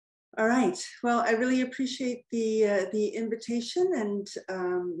All right. Well, I really appreciate the invitation and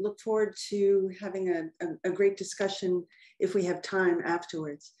look forward to having a great discussion if we have time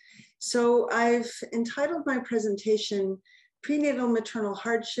afterwards. So I've entitled my presentation, Prenatal Maternal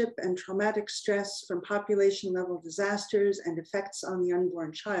Hardship and Traumatic Stress from Population Level Disasters and Effects on the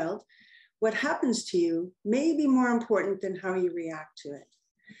Unborn Child. What happens to you may be more important than how you react to it.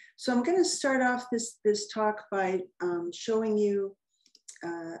 So I'm going to start off this talk by showing you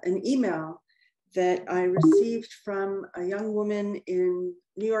an email that I received from a young woman in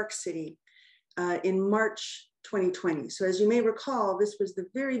New York City in March 2020. So as you may recall, this was the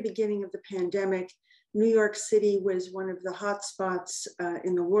very beginning of the pandemic. New York City was one of the hot spots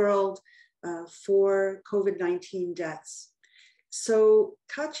in the world for COVID-19 deaths. So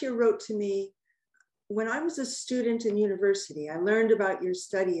Katya wrote to me, when I was a student in university, I learned about your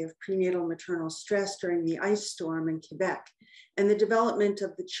study of prenatal maternal stress during the ice storm in Quebec and the development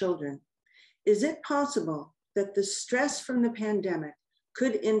of the children. Is it possible that the stress from the pandemic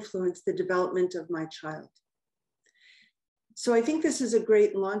could influence the development of my child? So I think this is a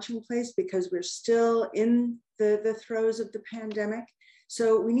great launching place because we're still in the throes of the pandemic.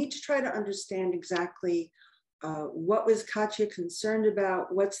 So we need to try to understand exactly what was Katya concerned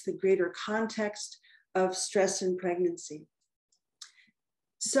about, what's the greater context of stress in pregnancy.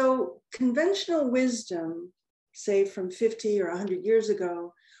 So conventional wisdom, say from 50 or 100 years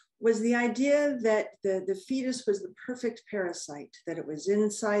ago, was the idea that the fetus was the perfect parasite, that it was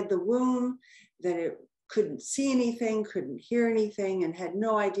inside the womb, that it couldn't see anything, couldn't hear anything, and had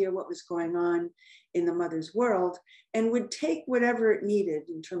no idea what was going on in the mother's world, and would take whatever it needed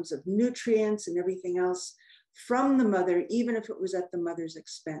in terms of nutrients and everything else from the mother, even if it was at the mother's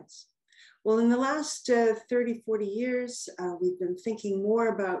expense. Well, in the last 30, 40 years, we've been thinking more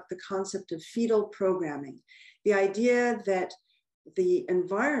about the concept of fetal programming, the idea that the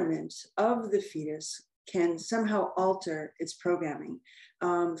environment of the fetus can somehow alter its programming.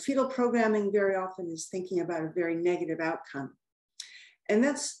 Fetal programming very often is thinking about a very negative outcome. And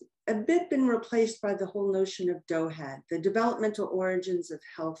that's a bit been replaced by the whole notion of DOHAD, the developmental origins of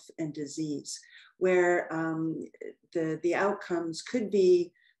health and disease, where the outcomes could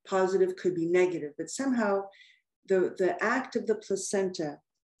be positive, could be negative, but somehow the act of the placenta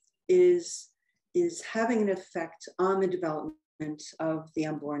is having an effect on the development of the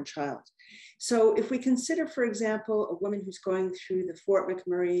unborn child. So if we consider, for example, a woman who's going through the Fort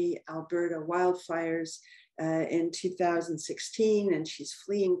McMurray, Alberta wildfires in 2016, and she's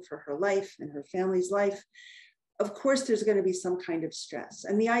fleeing for her life and her family's life, of course, there's going to be some kind of stress.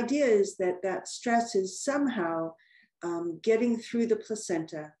 And the idea is that that stress is somehow getting through the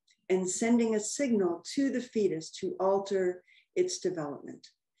placenta and sending a signal to the fetus to alter its development.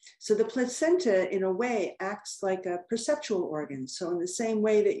 So the placenta, in a way, acts like a perceptual organ. So in the same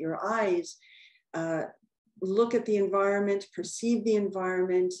way that your eyes look at the environment, perceive the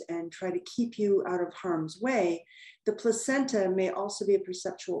environment, and try to keep you out of harm's way, the placenta may also be a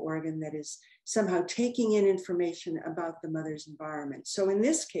perceptual organ that is somehow taking in information about the mother's environment. So in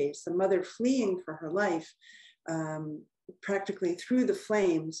this case, the mother fleeing for her life, practically through the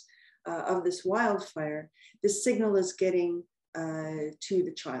flames of this wildfire, this signal is getting to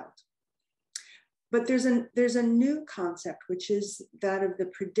the child. But there's a new concept, which is that of the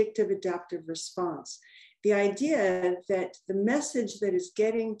predictive adaptive response. The idea that the message that is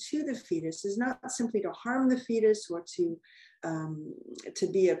getting to the fetus is not simply to harm the fetus or to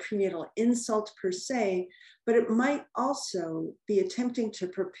be a prenatal insult per se, but it might also be attempting to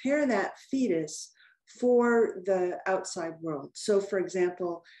prepare that fetus for the outside world. So for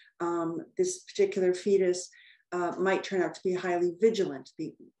example, this particular fetus might turn out to be highly vigilant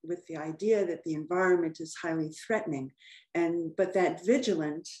with the idea that the environment is highly threatening. But that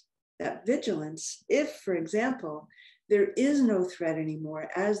vigilance, if, for example, there is no threat anymore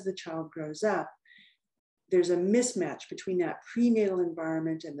as the child grows up, there's a mismatch between that prenatal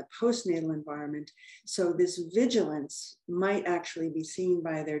environment and the postnatal environment. So this vigilance might actually be seen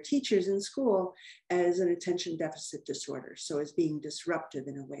by their teachers in school as an attention deficit disorder, so as being disruptive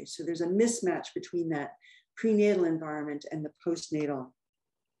in a way. So there's a mismatch between that prenatal environment and the postnatal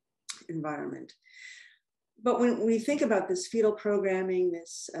environment. But when we think about this fetal programming,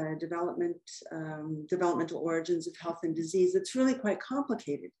 this developmental origins of health and disease, it's really quite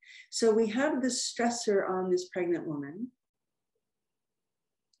complicated. So we have this stressor on this pregnant woman.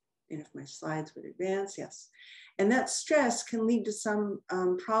 And if my slides would advance, yes. And that stress can lead to some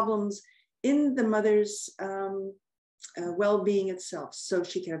problems in the mother's well-being itself. So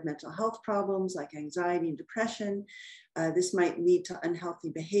she can have mental health problems like anxiety and depression. This might lead to unhealthy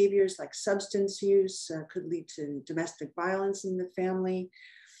behaviors like substance use, could lead to domestic violence in the family.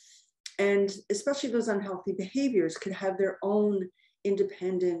 And especially those unhealthy behaviors could have their own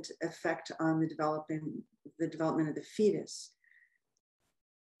independent effect on the development of the fetus.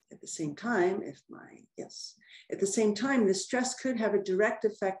 At the same time, the stress could have a direct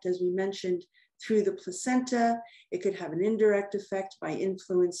effect, as we mentioned, through the placenta. It could have an indirect effect by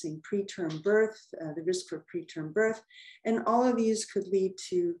influencing preterm birth, the risk for preterm birth. And all of these could lead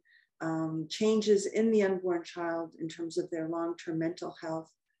to changes in the unborn child in terms of their long-term mental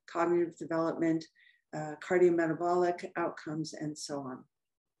health, cognitive development, cardiometabolic outcomes, and so on.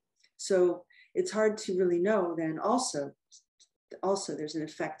 So it's hard to really know then also there's an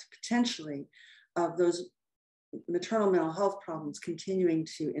effect potentially of those maternal mental health problems continuing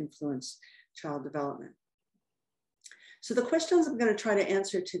to influence child development. So the questions I'm going to try to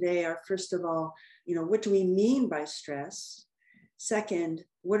answer today are, first of all, what do we mean by stress? Second,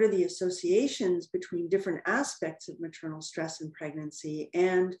 what are the associations between different aspects of maternal stress and pregnancy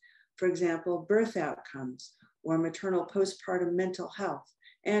and, for example, birth outcomes or maternal postpartum mental health,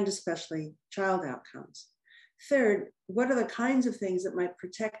 and especially child outcomes? Third, what are the kinds of things that might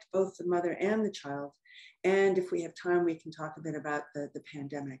protect both the mother and the child? And if we have time, we can talk a bit about the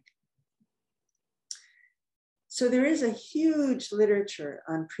pandemic. So there is a huge literature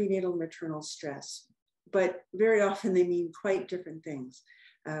on prenatal maternal stress, but very often they mean quite different things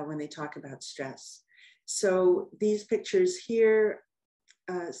when they talk about stress. So these pictures here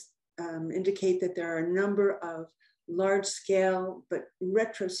indicate that there are a number of large-scale but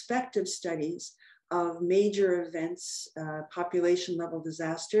retrospective studies of major events, population-level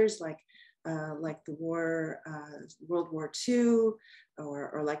disasters like the war, World War II,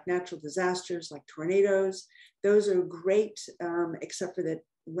 or like natural disasters like tornadoes. Those are great, except for that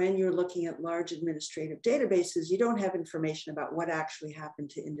when you're looking at large administrative databases, you don't have information about what actually happened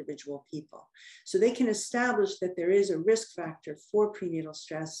to individual people. So they can establish that there is a risk factor for prenatal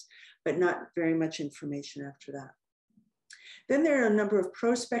stress, but not very much information after that. Then there are a number of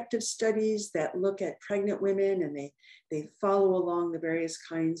prospective studies that look at pregnant women, and they follow along the various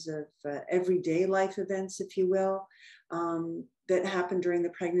kinds of everyday life events, if you will, that happen during the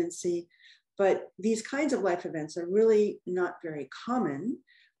pregnancy. But these kinds of life events are really not very common,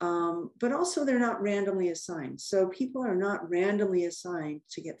 but also they're not randomly assigned. So people are not randomly assigned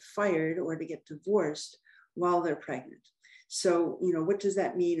to get fired or to get divorced while they're pregnant. So, what does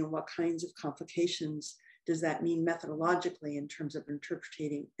that mean, and what kinds of complications does that mean methodologically in terms of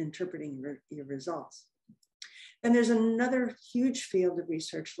interpreting your results? And there's another huge field of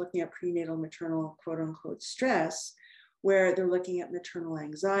research looking at prenatal maternal quote unquote stress, where they're looking at maternal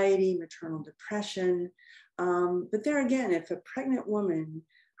anxiety, maternal depression. But there again, if a pregnant woman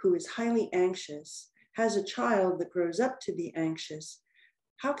who is highly anxious has a child that grows up to be anxious,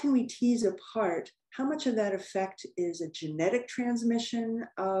 how can we tease apart how much of that effect is a genetic transmission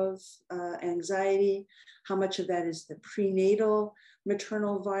of anxiety? How much of that is the prenatal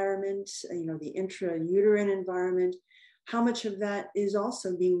maternal environment, the intrauterine environment? How much of that is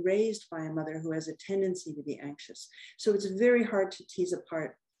also being raised by a mother who has a tendency to be anxious? So it's very hard to tease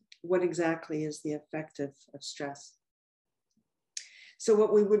apart what exactly is the effect of stress. So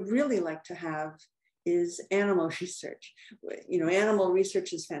what we would really like to have is animal research. Animal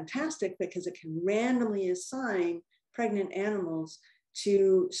research is fantastic because it can randomly assign pregnant animals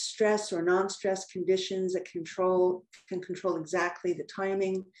to stress or non-stress conditions that can control exactly the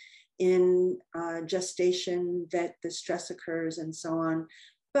timing in gestation that the stress occurs and so on.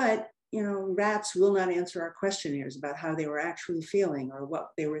 But rats will not answer our questionnaires about how they were actually feeling or what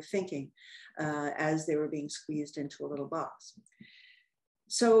they were thinking as they were being squeezed into a little box.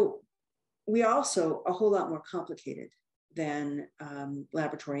 So we are also a whole lot more complicated than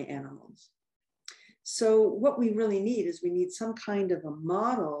laboratory animals. So what we really need is we need some kind of a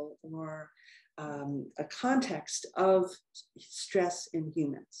model or a context of stress in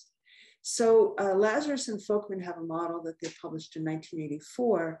humans. So Lazarus and Folkman have a model that they published in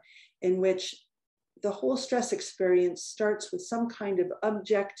 1984 in which the whole stress experience starts with some kind of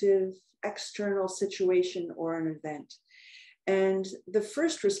objective external situation or an event. And the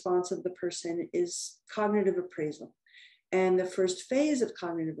first response of the person is cognitive appraisal. And the first phase of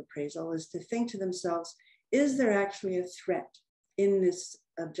cognitive appraisal is to think to themselves, is there actually a threat in this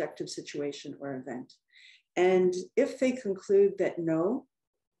objective situation or event? And if they conclude that no,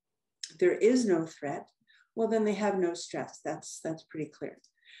 there is no threat, well, then they have no stress. That's pretty clear.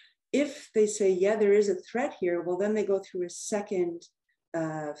 If they say, yeah, there is a threat here, well, then they go through a second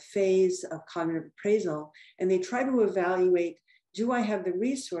phase of cognitive appraisal, and they try to evaluate, do I have the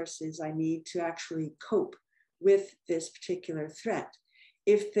resources I need to actually cope with this particular threat?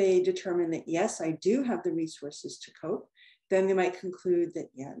 If they determine that, yes, I do have the resources to cope, then they might conclude that,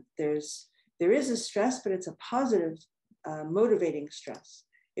 yeah, there is a stress, but it's a positive motivating stress.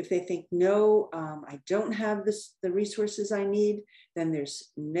 If they think, no, I don't have the resources I need, then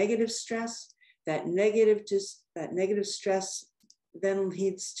there's negative stress. That negative stress then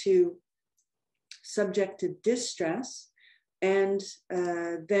leads to subjective distress, and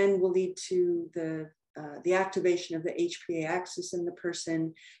then will lead to the activation of the HPA axis in the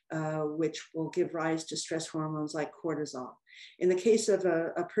person, which will give rise to stress hormones like cortisol. In the case of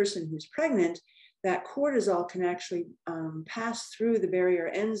a person who's pregnant, that cortisol can actually pass through the barrier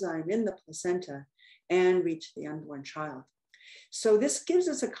enzyme in the placenta and reach the unborn child. So this gives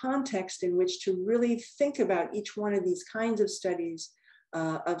us a context in which to really think about each one of these kinds of studies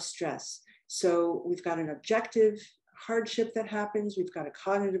of stress. So we've got an objective hardship that happens, we've got a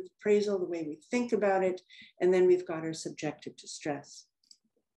cognitive appraisal, the way we think about it, and then we've got our subjective distress.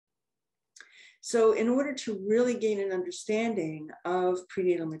 So in order to really gain an understanding of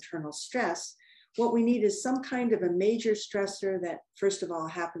prenatal maternal stress, what we need is some kind of a major stressor that, first of all,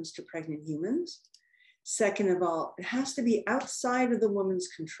 happens to pregnant humans. Second of all, it has to be outside of the woman's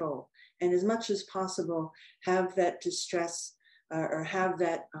control, and as much as possible, have that distress or have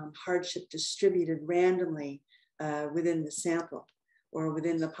that hardship distributed randomly within the sample or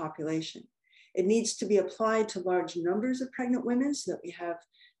within the population. It needs to be applied to large numbers of pregnant women so that we have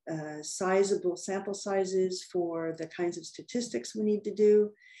sizable sample sizes for the kinds of statistics we need to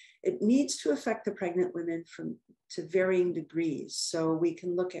do. It needs to affect the pregnant women to varying degrees. So we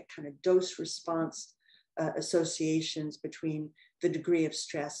can look at kind of dose response associations between the degree of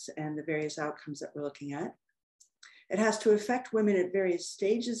stress and the various outcomes that we're looking at. It has to affect women at various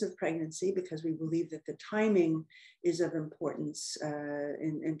stages of pregnancy because we believe that the timing is of importance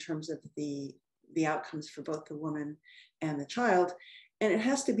in terms of the outcomes for both the woman and the child. And it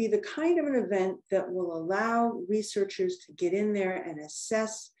has to be the kind of an event that will allow researchers to get in there and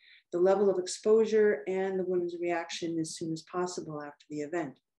assess the level of exposure and the woman's reaction as soon as possible after the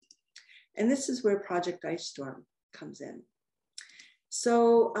event. And this is where Project Ice Storm comes in.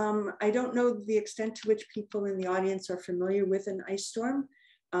 So I don't know the extent to which people in the audience are familiar with an ice storm,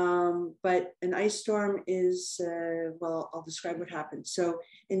 but an ice storm is, well, I'll describe what happened. So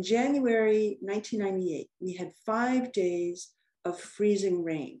in January 1998, we had 5 days of freezing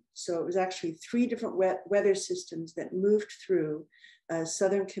rain. So it was actually 3 different weather systems that moved through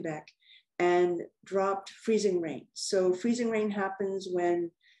southern Quebec and dropped freezing rain. So freezing rain happens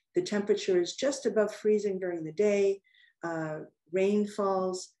when the temperature is just above freezing during the day, rain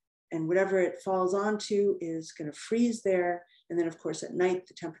falls, and whatever it falls onto is going to freeze there. And then, of course, at night,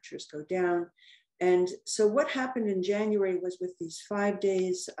 the temperatures go down. And so what happened in January was with these 5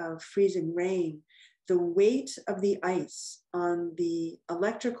 days of freezing rain, the weight of the ice on the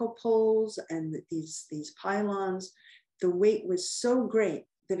electrical poles and these pylons, the weight was so great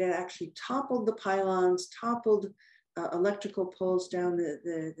that it actually toppled the pylons, toppled electrical poles down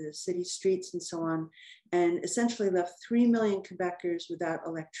the city streets and so on, and essentially left 3 million Quebecers without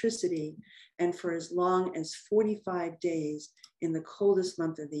electricity, and for as long as 45 days in the coldest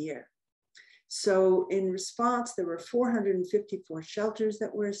month of the year. So in response, there were 454 shelters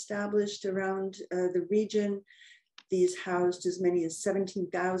that were established around the region. These housed as many as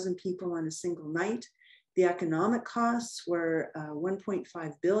 17,000 people on a single night. The economic costs were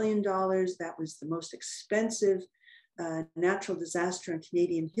 $1.5 billion. That was the most expensive natural disaster in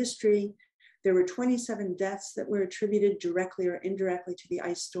Canadian history. There were 27 deaths that were attributed directly or indirectly to the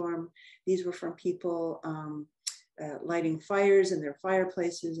ice storm. These were from people lighting fires in their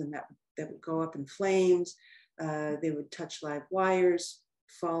fireplaces, and that would go up in flames. They would touch live wires.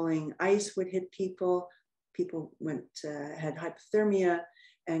 Falling ice would hit people. People had hypothermia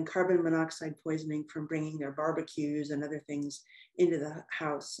and carbon monoxide poisoning from bringing their barbecues and other things into the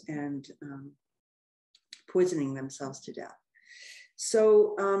house and poisoning themselves to death.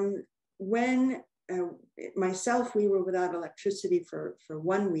 So when myself, we were without electricity for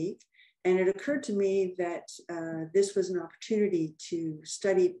 1 week, and it occurred to me that this was an opportunity to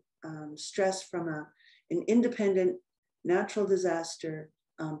study stress from an independent natural disaster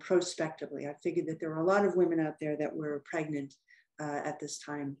prospectively. I figured that there were a lot of women out there that were pregnant at this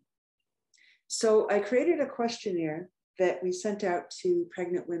time. So I created a questionnaire that we sent out to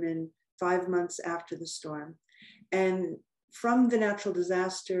pregnant women 5 months after the storm. And from the natural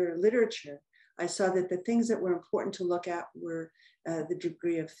disaster literature, I saw that the things that were important to look at were the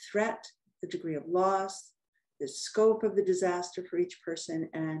degree of threat, the degree of loss, the scope of the disaster for each person,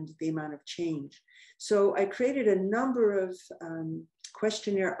 and the amount of change. So I created a number of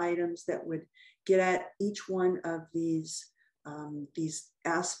questionnaire items that would get at each one of these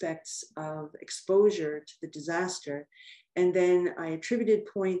aspects of exposure to the disaster. And then I attributed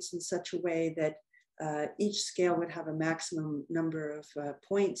points in such a way that each scale would have a maximum number of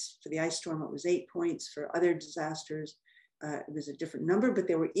points. For the ice storm, it was 8 points. For other disasters, it was a different number, but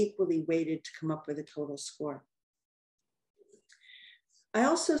they were equally weighted to come up with a total score. I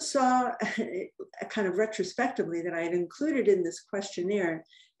also saw, kind of retrospectively, that I had included in this questionnaire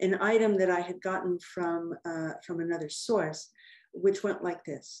an item that I had gotten from another source, which went like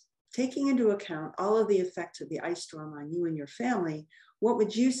this. Taking into account all of the effects of the ice storm on you and your family, what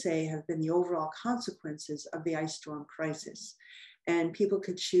would you say have been the overall consequences of the ice storm crisis? And people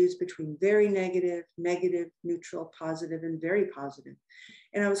could choose between very negative, negative, neutral, positive, and very positive.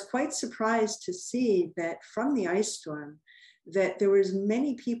 And I was quite surprised to see that from the ice storm, that there was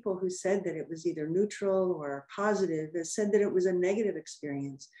many people who said that it was either neutral or positive, that said that it was a negative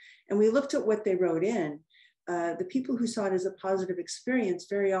experience. And we looked at what they wrote in. The people who saw it as a positive experience,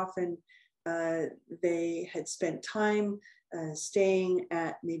 very often they had spent time staying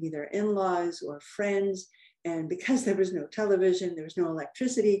at maybe their in-laws or friends. And because there was no television, there was no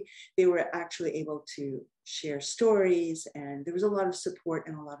electricity, they were actually able to share stories. And there was a lot of support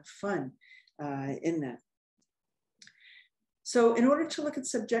and a lot of fun in that. So in order to look at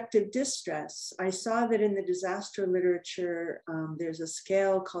subjective distress, I saw that in the disaster literature, there's a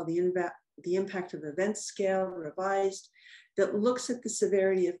scale called the Impact of Events Scale, revised, that looks at the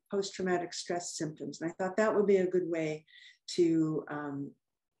severity of post-traumatic stress symptoms. And I thought that would be a good way to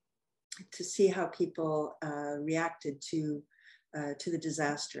see how people reacted to the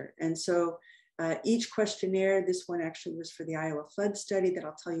disaster. And so each questionnaire, this one actually was for the Iowa flood study that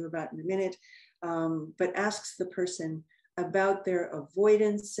I'll tell you about in a minute, but asks the person about their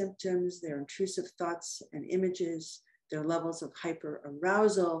avoidance symptoms, their intrusive thoughts and images, their levels of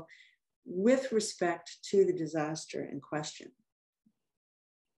hyperarousal with respect to the disaster in question.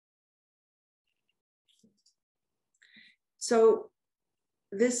 So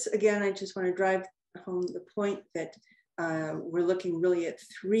this, again, I just want to drive home the point that we're looking really at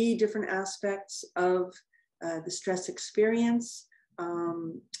 3 different aspects of the stress experience.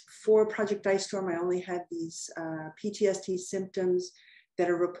 For Project Ice Storm, I only had these PTSD symptoms that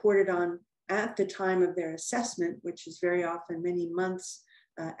are reported on at the time of their assessment, which is very often many months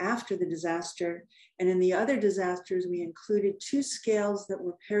after the disaster. And in the other disasters, we included 2 scales that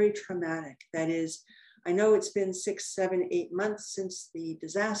were peritraumatic. That is, I know it's been 6, 7, 8 months since the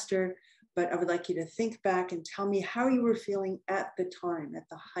disaster, but I would like you to think back and tell me how you were feeling at the time, at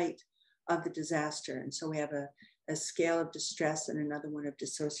the height of the disaster. And so we have a scale of distress and another one of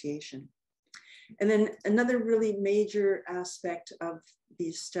dissociation. And then another really major aspect of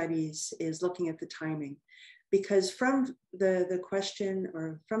these studies is looking at the timing, because from the question,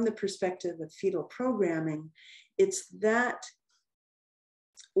 or from the perspective of fetal programming, it's that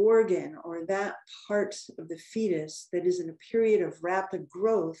organ or that part of the fetus that is in a period of rapid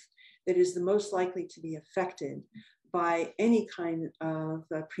growth that is the most likely to be affected by any kind of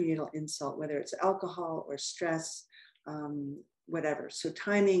prenatal insult, whether it's alcohol or stress, whatever. So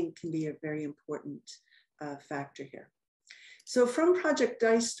timing can be a very important factor here. So from Project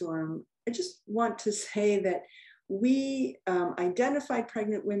Ice Storm, I just want to say that we identified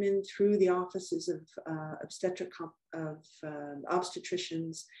pregnant women through the offices of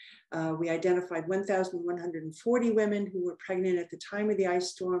obstetricians. We identified 1,140 women who were pregnant at the time of the ice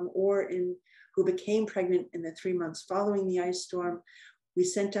storm or who became pregnant in the 3 months following the ice storm. We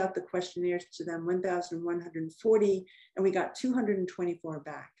sent out the questionnaires to them, 1,140, and we got 224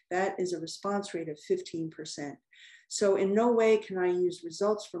 back. That is a response rate of 15%. So in no way can I use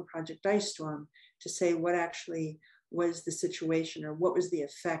results from Project Ice Storm to say what actually was the situation or what was the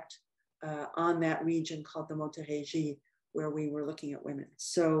effect on that region called the Montérégie, where we were looking at women.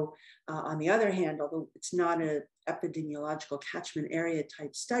 So on the other hand, although it's not an epidemiological catchment area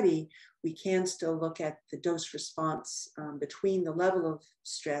type study, we can still look at the dose response between the level of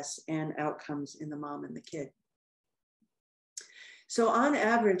stress and outcomes in the mom and the kid. So on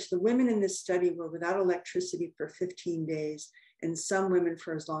average, the women in this study were without electricity for 15 days, and some women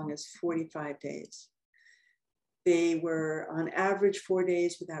for as long as 45 days. They were on average 4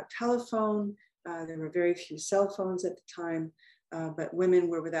 days without telephone. There were very few cell phones at the time, but women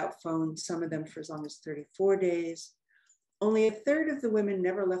were without phones, some of them for as long as 34 days. Only a third of the women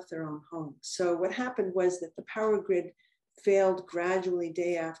never left their own home. So what happened was that the power grid failed gradually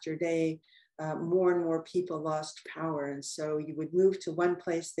day after day. More and more people lost power. And so you would move to one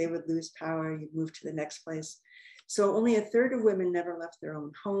place, they would lose power, you'd move to the next place. So only a third of women never left their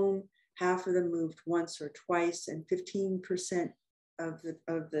own home. Half of them moved once or twice, and 15% of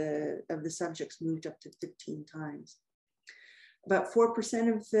the subjects moved up to 15 times. About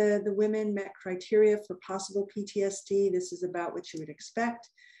 4% of the women met criteria for possible PTSD. This is about what you would expect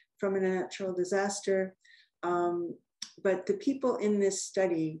from a natural disaster. But the people in this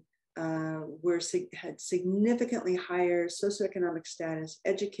study had significantly higher socioeconomic status,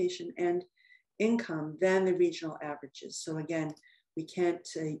 education, and income than the regional averages. So again, we can't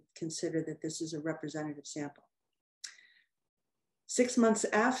consider that this is a representative sample. 6 months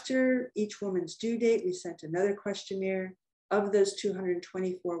after each woman's due date, we sent another questionnaire. Of those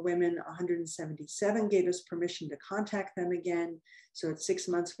 224 women, 177 gave us permission to contact them again. So at 6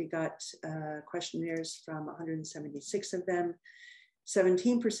 months, we got questionnaires from 176 of them.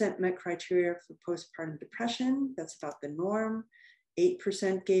 17% met criteria for postpartum depression. That's about the norm.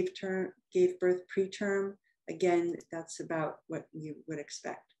 8% gave birth preterm. Again, that's about what you would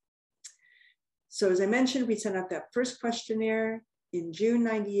expect. So as I mentioned, we sent out that first questionnaire in June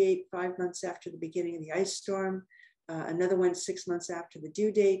 98, 5 months after the beginning of the ice storm. Another one 6 months after the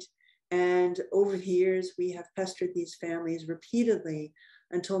due date. And over the years, we have pestered these families repeatedly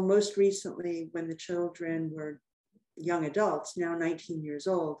until most recently, when the children were young adults, now 19 years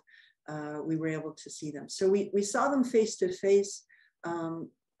old, we were able to see them. So we saw them face to face, a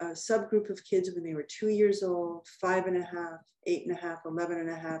subgroup of kids when they were 2 years old, 5.5, 8.5,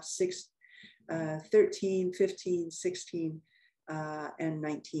 11.5, 6, 13, 15, 16, and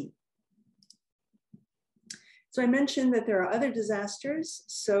 19. So I mentioned that there are other disasters.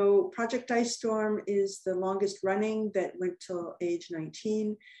 So Project Ice Storm is the longest running that went till age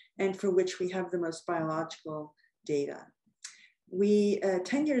 19 and for which we have the most biological data.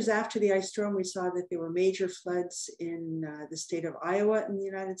 10 years after the ice storm, we saw that there were major floods in the state of Iowa in the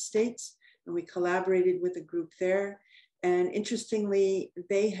United States, and we collaborated with a group there. And interestingly,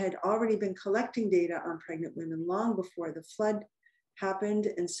 they had already been collecting data on pregnant women long before the flood happened.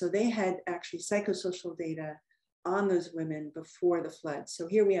 And so they had actually psychosocial data on those women before the flood. So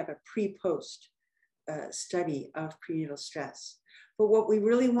here we have a pre-post study of prenatal stress. But what we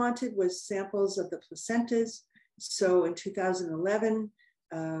really wanted was samples of the placentas. So in 2011,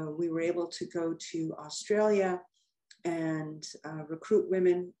 we were able to go to Australia and recruit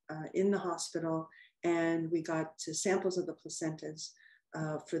women in the hospital. And we got samples of the placentas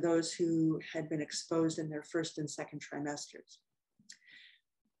for those who had been exposed in their first and second trimesters.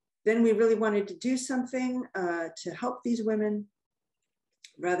 Then we really wanted to do something to help these women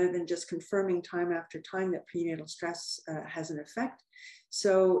rather than just confirming time after time that prenatal stress has an effect.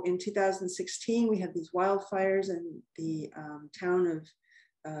 So in 2016, we had these wildfires in the town of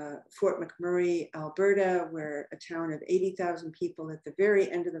Fort McMurray, Alberta, where a town of 80,000 people at the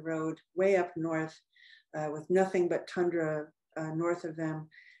very end of the road, way up north, with nothing but tundra north of them.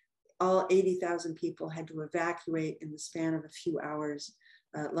 All 80,000 people had to evacuate in the span of a few hours.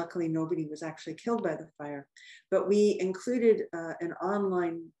 Luckily, nobody was actually killed by the fire, but we included an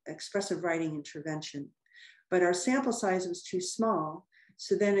online expressive writing intervention, but our sample size was too small.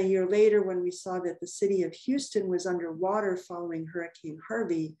 So then a year later, when we saw that the city of Houston was underwater following Hurricane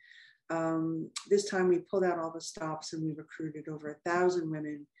Harvey, this time we pulled out all the stops and we recruited over 1,000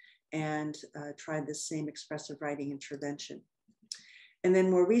 women and tried the same expressive writing intervention. And then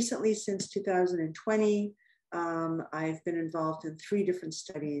more recently, since 2020, I've been involved in 3 different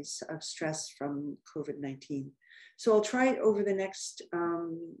studies of stress from COVID-19. So I'll try it over the next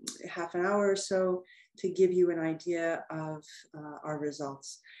half an hour or so to give you an idea of our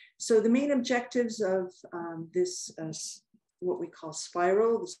results. So the main objectives of this, what we call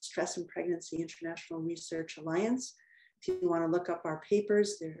SPIRAL, the Stress and Pregnancy International Research Alliance. If you want to look up our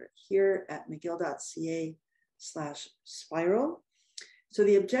papers, they're here at mcgill.ca/spiral. So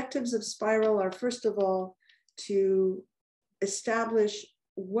the objectives of SPIRAL are, first of all, to establish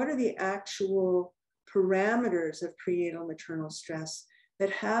what are the actual parameters of prenatal maternal stress that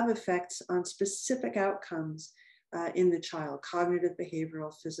have effects on specific outcomes in the child, cognitive,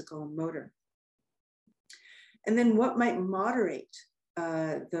 behavioral, physical, and motor. And then what might moderate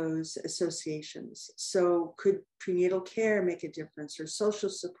those associations? So could prenatal care make a difference, or social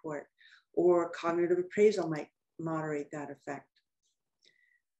support, or cognitive appraisal might moderate that effect?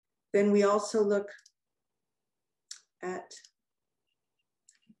 Then we also look at,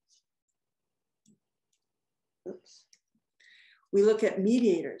 we look at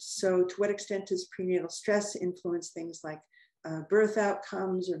mediators. So to what extent does prenatal stress influence things like birth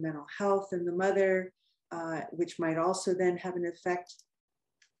outcomes or mental health in the mother, which might also then have an effect.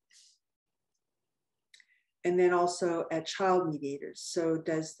 And then also at child mediators. So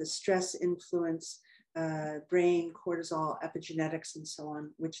does the stress influence brain, cortisol, epigenetics, and so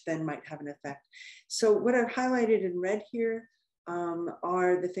on, which then might have an effect. So what I've highlighted in red here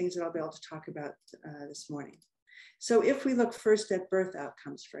are the things that I'll be able to talk about this morning. So if we look first at birth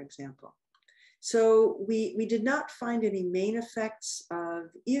outcomes, for example, so we did not find any main effects of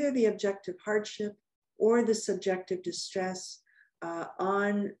either the objective hardship or the subjective distress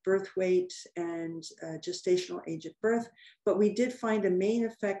on birth weight and gestational age at birth, but we did find a main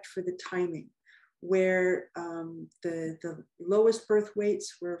effect for the timing, where the lowest birth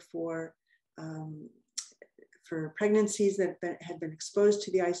weights were for pregnancies that had been exposed to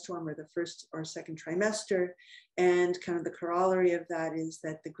the ice storm or the first or second trimester. And kind of the corollary of that is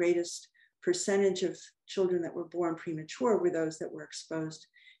that the greatest percentage of children that were born premature were those that were exposed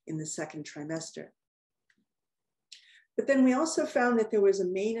in the second trimester. But then we also found that there was a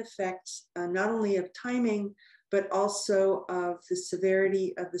main effect, not only of timing, but also of the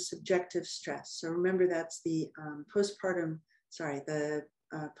severity of the subjective stress. So remember, that's the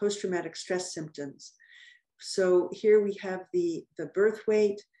post-traumatic stress symptoms. So here we have the birth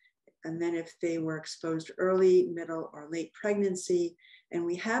weight, and then if they were exposed early, middle, or late pregnancy, and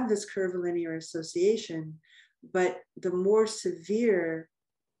we have this curvilinear association, but the more severe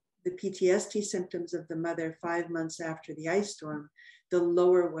the PTSD symptoms of the mother 5 months after the ice storm, the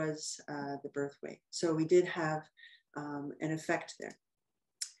lower was the birth weight. So we did have an effect there.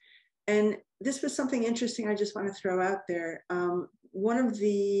 And this was something interesting I just want to throw out there. One of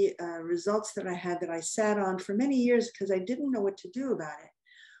the results that I had that I sat on for many years because I didn't know what to do about it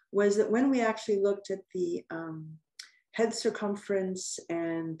was that when we actually looked at the head circumference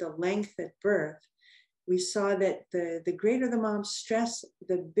and the length at birth, we saw that the greater the mom's stress,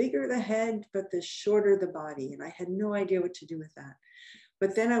 the bigger the head, but the shorter the body. And I had no idea what to do with that.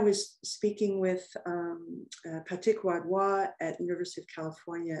 But then I was speaking with Patrick Wadwa at University of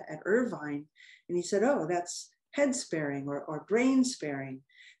California at Irvine, and he said, oh, that's head sparing or brain sparing.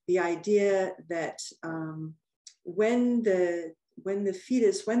 The idea that when the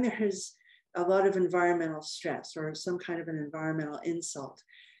fetus, when there is a lot of environmental stress or some kind of an environmental insult,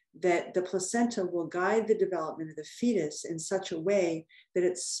 that the placenta will guide the development of the fetus in such a way that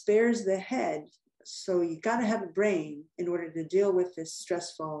it spares the head. So you got to have a brain in order to deal with this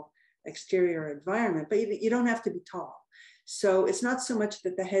stressful exterior environment, but you don't have to be tall. So it's not so much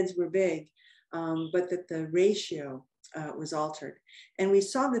that the heads were big, but that the ratio was altered. And we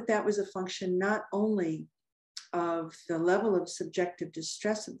saw that that was a function not only of the level of subjective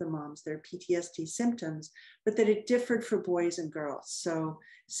distress of the moms, their PTSD symptoms, but that it differed for boys and girls. So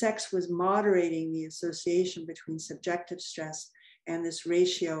sex was moderating the association between subjective stress and this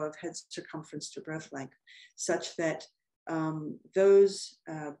ratio of head circumference to birth length, such that those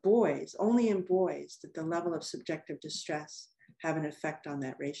boys, only in boys, did the level of subjective distress have an effect on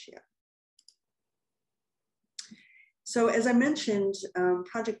that ratio. So as I mentioned,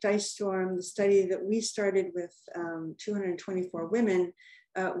 Project Ice Storm, the study that we started with 224 women,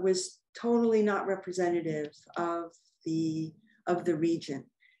 was totally not representative of the region.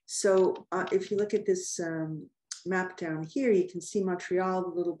 So if you look at this map down here, you can see Montreal,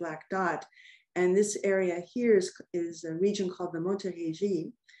 the little black dot. And this area here is a region called the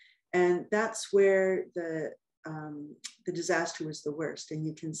Montérégie. And that's where the disaster was the worst. And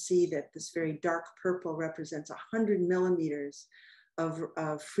you can see that this very dark purple represents 100 millimeters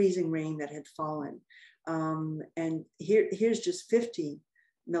of freezing rain that had fallen. And here's just 50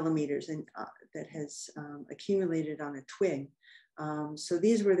 millimeters that has accumulated on a twig. So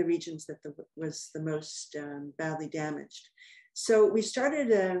these were the regions that was the most badly damaged. So we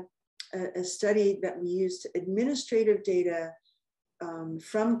started a study that we used administrative data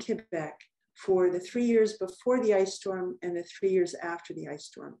from Quebec for the 3 years before the ice storm and the 3 years after the ice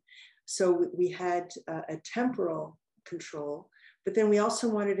storm. So we had a temporal control, but then we also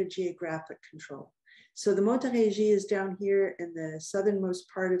wanted a geographic control. So the Montérégie is down here in the southernmost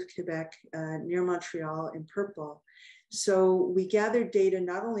part of Quebec, near Montreal in purple. So we gathered data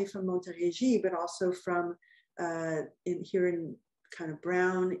not only from Montérégie, but also from here in kind of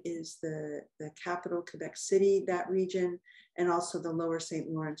brown is the capital, Quebec City, that region, and also the lower St.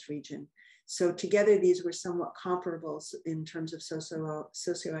 Lawrence region. So together, these were somewhat comparable in terms of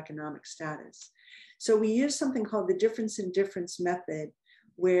socioeconomic status. So we used something called the difference in difference method,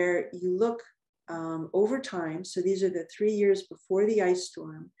 where you look over time. So these are the 3 years before the ice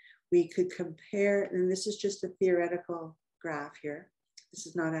storm. We could compare, and this is just a theoretical graph here. This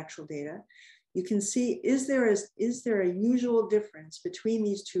is not actual data. You can see, is there a usual difference between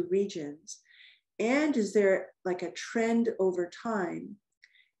these two regions? And is there like a trend over time?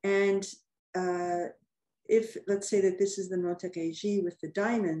 And if, let's say that this is the Montérégie with the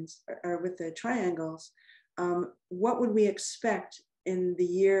diamonds or with the triangles, what would we expect in the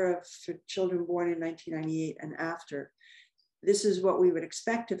year of children born in 1998 and after? This is what we would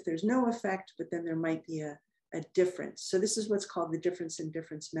expect if there's no effect, but then there might be a a difference. So this is what's called the difference in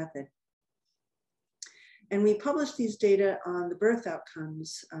difference method. And we published these data on the birth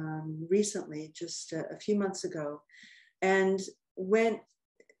outcomes recently, just a few months ago. And when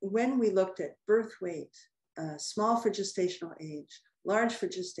we looked at birth weight, small for gestational age, large for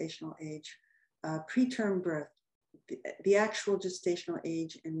gestational age, preterm birth, the actual gestational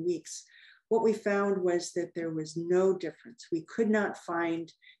age in weeks, what we found was that there was no difference. We could not find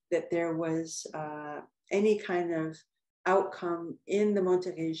that there was any kind of outcome in the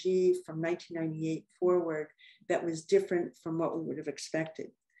Montérégie from 1998 forward that was different from what we would have expected.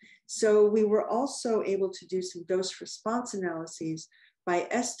 So we were also able to do some dose response analyses by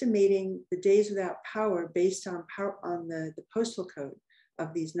estimating the days without power based on the postal code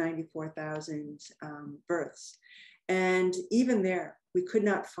of these 94,000 births. And even there, we could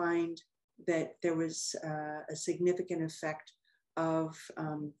not find that there was a significant effect of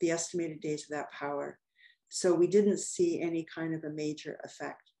the estimated days without power. So we didn't see any kind of a major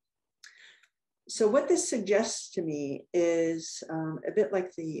effect. So what this suggests to me is a bit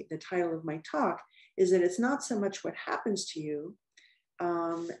like the title of my talk, is that it's not so much what happens to you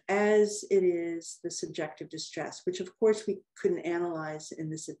as it is the subjective distress, which of course we couldn't analyze in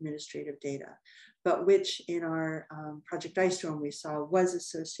this administrative data, but which in our Project Ice Storm we saw was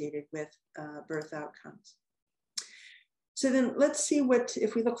associated with birth outcomes. So then let's see what,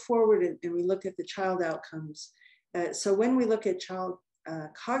 if we look forward and we look at the child outcomes. So when we look at child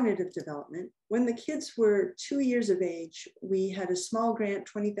cognitive development, when the kids were 2 years of age, we had a small grant,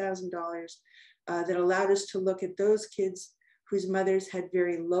 $20,000, that allowed us to look at those kids whose mothers had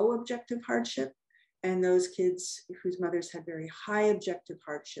very low objective hardship and those kids whose mothers had very high objective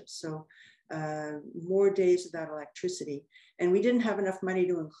hardship. So more days without electricity. And we didn't have enough money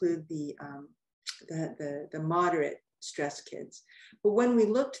to include the moderate stress kids. But when we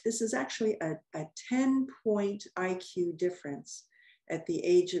looked, this is actually a 10-point IQ difference at the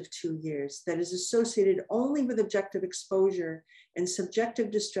age of 2 years that is associated only with objective exposure, and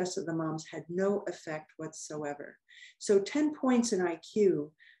subjective distress of the moms had no effect whatsoever. So 10 points in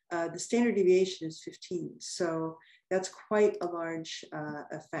IQ, the standard deviation is 15. So that's quite a large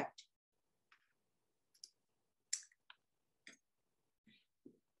effect.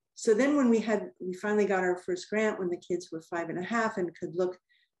 So then when we finally got our first grant when the kids were 5.5 and could look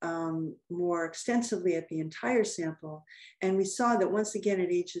more extensively at the entire sample. And we saw that once again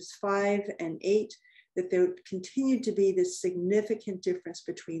at ages 5 and 8, that there continued to be this significant difference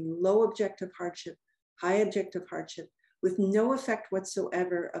between low objective hardship, high objective hardship, with no effect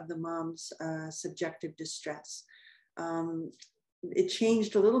whatsoever of the mom's subjective distress. It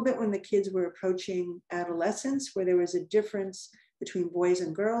changed a little bit when the kids were approaching adolescence, where there was a difference between boys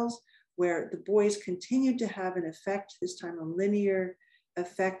and girls, where the boys continued to have an effect, this time a linear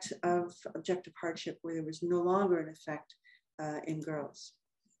effect of objective hardship, where there was no longer an effect in girls.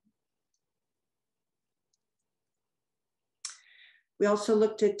 We also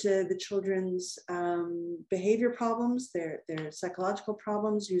looked at the children's behavior problems, their psychological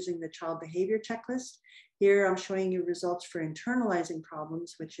problems, using the child behavior checklist. Here I'm showing you results for internalizing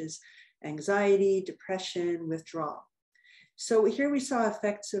problems, which is anxiety, depression, withdrawal. So here we saw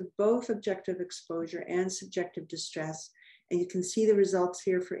effects of both objective exposure and subjective distress. And you can see the results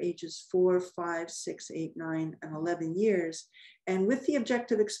here for ages 4, 5, 6, 8, 9, and 11 years. And with the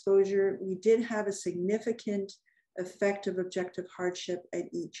objective exposure, we did have a significant effect of objective hardship at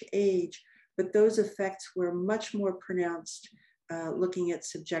each age, but those effects were much more pronounced looking at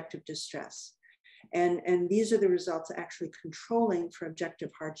subjective distress. And these are the results actually controlling for objective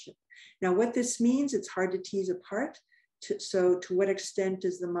hardship. Now, what this means, it's hard to tease apart. So to what extent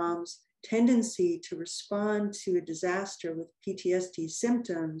does the mom's tendency to respond to a disaster with PTSD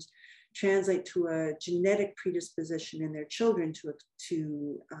symptoms translate to a genetic predisposition in their children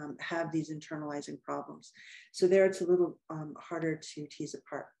to have these internalizing problems? So there it's a little harder to tease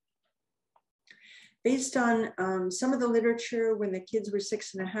apart. Based on some of the literature, when the kids were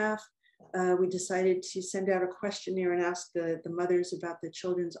 6.5, we decided to send out a questionnaire and ask the mothers about the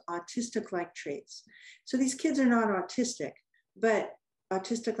children's autistic-like traits. So these kids are not autistic, but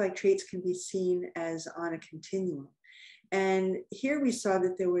autistic-like traits can be seen as on a continuum. And here we saw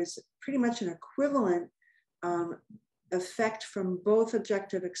that there was pretty much an equivalent effect from both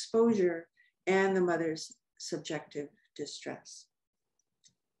objective exposure and the mother's subjective distress.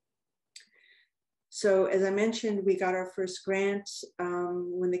 So as I mentioned, we got our first grant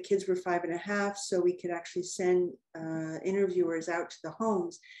when the kids were 5.5, so we could actually send interviewers out to the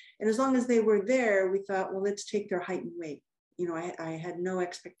homes. And as long as they were there, we thought, well, let's take their height and weight. You know, I had no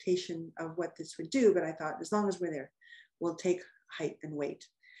expectation of what this would do, but I thought as long as we're there, we'll take height and weight.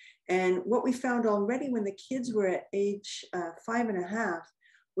 And what we found already when the kids were at age 5.5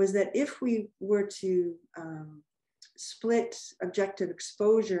 was that if we were to split objective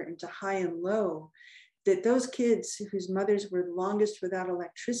exposure into high and low, that those kids whose mothers were longest without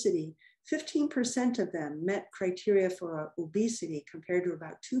electricity, 15% of them met criteria for obesity compared to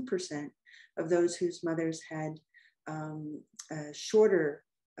about 2% of those whose mothers had shorter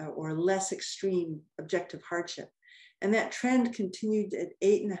or less extreme objective hardship. And that trend continued at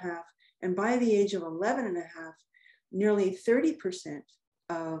 8.5. And by the age of 11.5, nearly 30%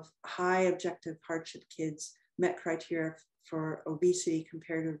 of high objective hardship kids met criteria for obesity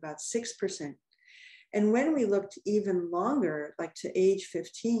compared to about 6%. And when we looked even longer, like to age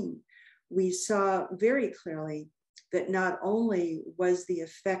 15, we saw very clearly that not only was the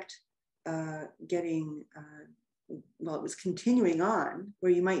effect well, it was continuing on,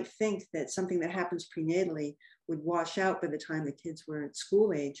 where you might think that something that happens prenatally would wash out by the time the kids were at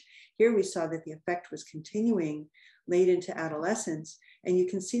school age. Here we saw that the effect was continuing late into adolescence. And you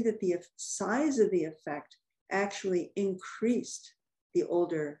can see that the size of the effect actually increased the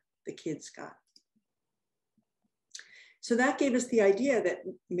older the kids got. So that gave us the idea that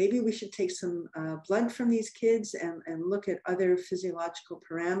maybe we should take some blood from these kids and look at other physiological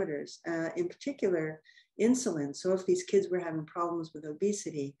parameters, in particular, insulin. So if these kids were having problems with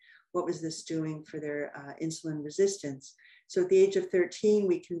obesity, what was this doing for their insulin resistance? So at the age of 13,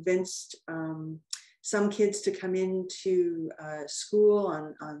 we convinced some kids to come into school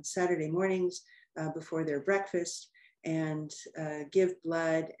on Saturday mornings before their breakfast and give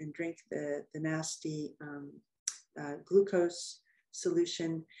blood and drink the nasty glucose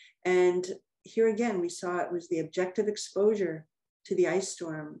solution. And here again, we saw it was the objective exposure to the ice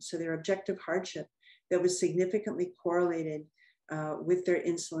storm, so their objective hardship, that was significantly correlated with their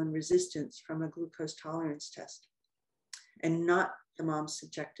insulin resistance from a glucose tolerance test, and not the mom's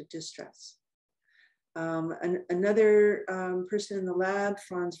subjective distress. Another person in the lab,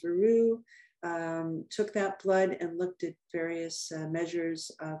 Franz Veru, took that blood and looked at various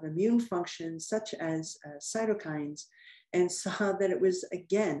measures of immune function, such as cytokines, and saw that it was,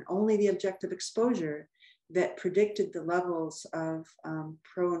 again, only the objective exposure that predicted the levels of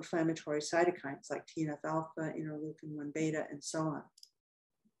pro-inflammatory cytokines like TNF-alpha, interleukin-1 beta, and so on.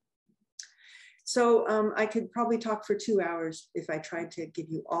 So I could probably talk for 2 hours if I tried to give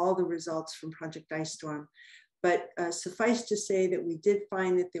you all the results from Project Ice Storm. But suffice to say that we did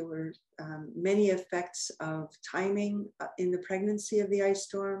find that there were many effects of timing in the pregnancy of the ice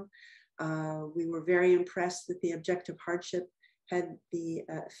storm. We were very impressed that the objective hardship had the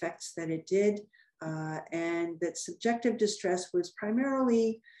effects that it did, and that subjective distress was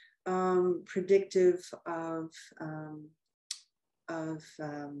primarily predictive of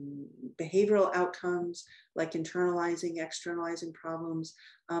behavioral outcomes like internalizing, externalizing problems,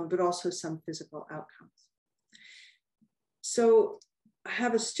 but also some physical outcomes. So I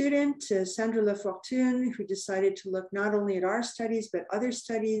have a student, Sandra Lafortune, who decided to look not only at our studies, but other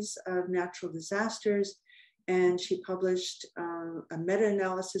studies of natural disasters. And she published a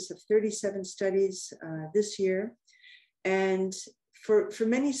meta-analysis of 37 studies this year. And for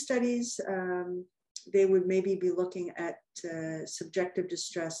many studies, they would maybe be looking at subjective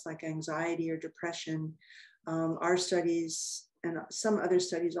distress like anxiety or depression. Our studies and some other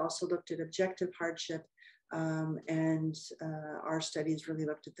studies also looked at objective hardship. And our studies really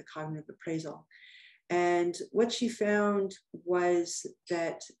looked at the cognitive appraisal. And what she found was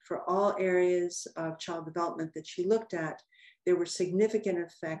that for all areas of child development that she looked at, there were significant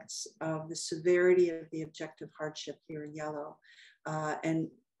effects of the severity of the objective hardship here in yellow, and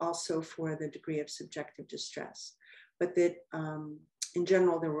also for the degree of subjective distress. But that in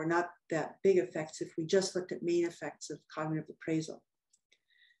general, there were not that big effects if we just looked at main effects of cognitive appraisal.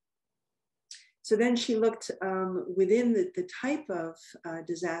 So then she looked within the type of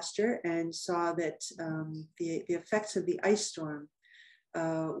disaster and saw that the effects of the ice storm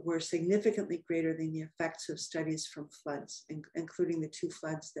were significantly greater than the effects of studies from floods, including the 2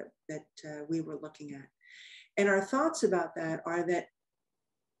 floods that we were looking at. And our thoughts about that are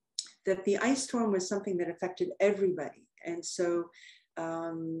that the ice storm was something that affected everybody. And so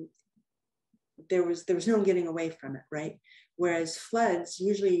there was no getting away from it, right? Whereas floods,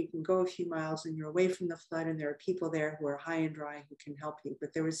 usually you can go a few miles and you're away from the flood and there are people there who are high and dry who can help you.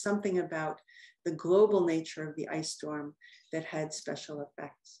 But there was something about the global nature of the ice storm that had special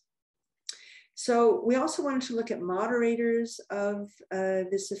effects. So we also wanted to look at moderators of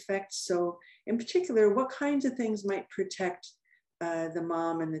this effect. So in particular, what kinds of things might protect the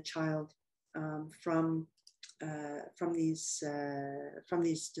mom and the child from these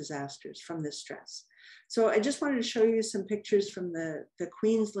disasters, from this stress. So I just wanted to show you some pictures from the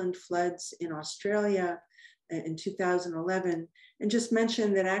Queensland floods in Australia in 2011, and just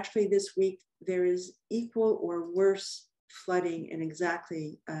mention that actually this week there is equal or worse flooding in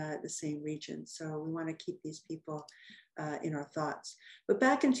exactly the same region. So we want to keep these people in our thoughts. But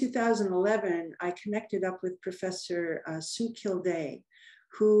back in 2011, I connected up with Professor Sue Kildea,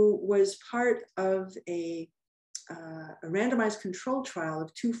 who was part of a randomized control trial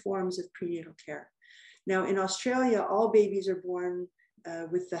of 2 forms of prenatal care. Now in Australia, all babies are born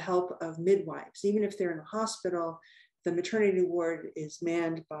with the help of midwives. Even if they're in a hospital, the maternity ward is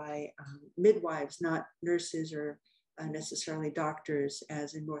manned by midwives, not nurses or necessarily doctors,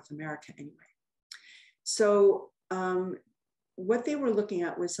 as in North America anyway. So what they were looking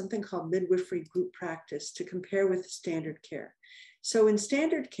at was something called midwifery group practice to compare with standard care. So in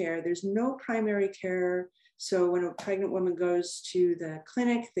standard care, there's no primary care. So when a pregnant woman goes to the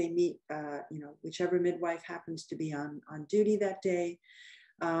clinic, they meet, whichever midwife happens to be on duty that day.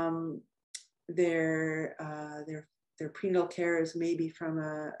 Their prenatal care is maybe from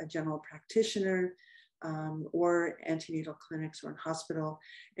a general practitioner or antenatal clinics or in hospital.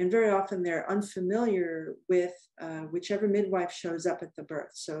 And very often they're unfamiliar with whichever midwife shows up at the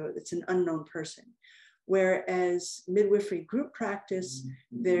birth. So it's an unknown person. Whereas midwifery group practice,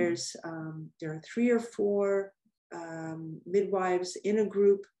 there are 3 or 4 midwives in a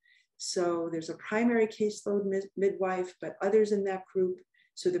group. So there's a primary caseload midwife, but others in that group.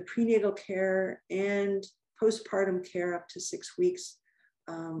 So the prenatal care and postpartum care up to 6 weeks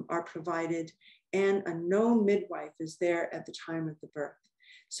are provided, and a known midwife is there at the time of the birth.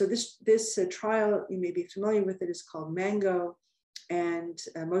 So this trial, you may be familiar with it, is called MANGO, and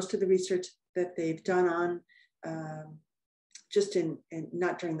most of the research that they've done on just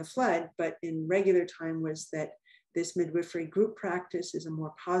not during the flood, but in regular time, was that this midwifery group practice is a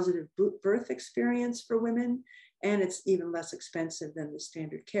more positive birth experience for women, and it's even less expensive than the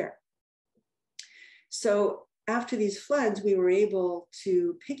standard care. So after these floods, we were able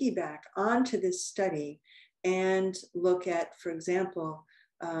to piggyback onto this study and look at, for example,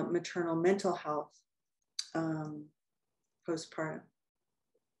 maternal mental health postpartum.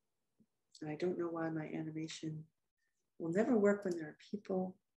 And I don't know why my animation will never work when there are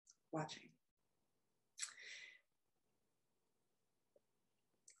people watching.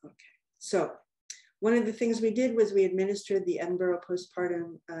 Okay, so one of the things we did was we administered the Edinburgh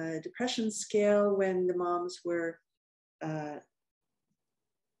postpartum depression scale when the moms were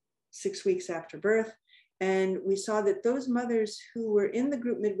 6 weeks after birth. And we saw that those mothers who were in the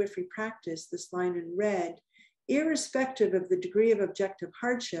group midwifery practice, this line in red, irrespective of the degree of objective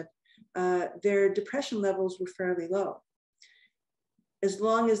hardship, their depression levels were fairly low. As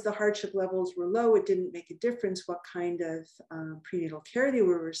long as the hardship levels were low, it didn't make a difference what kind of prenatal care they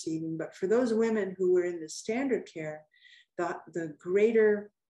were receiving. But for those women who were in the standard care, the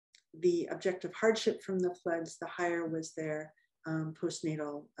greater the objective hardship from the floods, the higher was their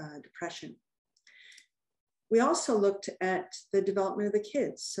postnatal depression. We also looked at the development of the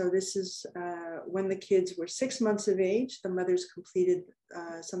kids. So this is when the kids were 6 months of age, the mothers completed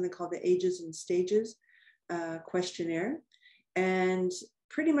something called the Ages and Stages questionnaire. And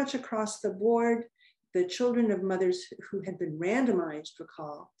pretty much across the board, the children of mothers who had been randomized,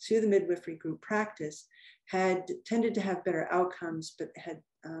 recall, to the midwifery group practice had tended to have better outcomes, but had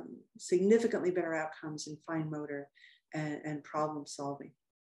significantly better outcomes in fine motor and problem solving.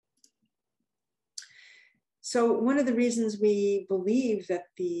 So one of the reasons we believe that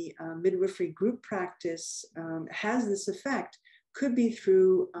the midwifery group practice has this effect could be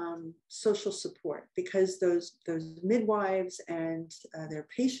through social support, because those midwives and their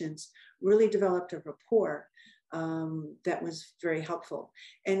patients really developed a rapport that was very helpful.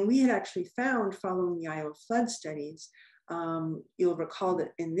 And we had actually found, following the Iowa flood studies, you'll recall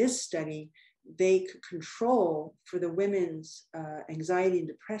that in this study, they could control for the women's anxiety and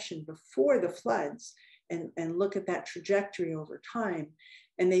depression before the floods and look at that trajectory over time.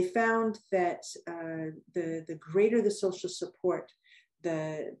 And they found that the greater the social support,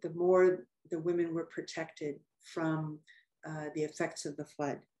 the more the women were protected from the effects of the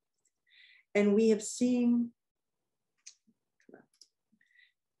flood. And we have seen,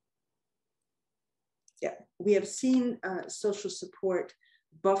 social support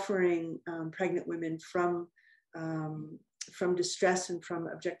buffering pregnant women from distress and from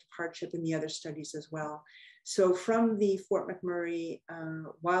objective hardship in the other studies as well. So from the Fort McMurray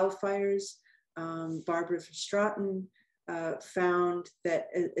wildfires, Barbara Verstraeten found that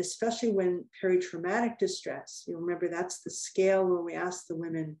especially when peritraumatic distress, you remember that's the scale where we asked the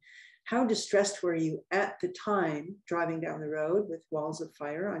women How distressed were you at the time driving down the road with walls of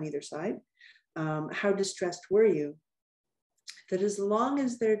fire on either side? How distressed were you? That as long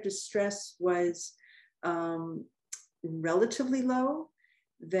as their distress was relatively low,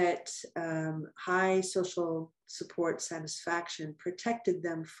 that high social support satisfaction protected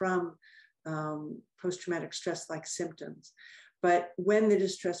them from post-traumatic stress-like symptoms. But when the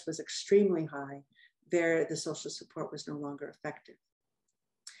distress was extremely high, the social support was no longer effective.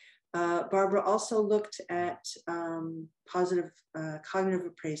 Barbara also looked at positive cognitive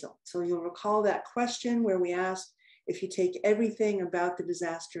appraisal. So you'll recall that question where we asked, if you take everything about the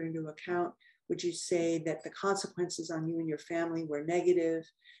disaster into account, would you say that the consequences on you and your family were negative,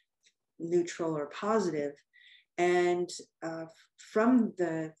 neutral, or positive? And from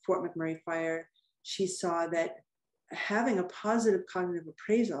the Fort McMurray fire, she saw that having a positive cognitive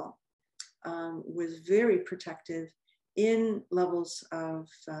appraisal was very protective in levels of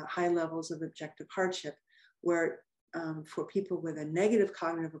high levels of objective hardship, where for people with a negative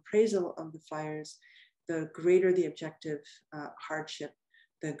cognitive appraisal of the fires, the greater the objective hardship,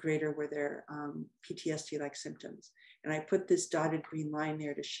 the greater were their PTSD-like symptoms. And I put this dotted green line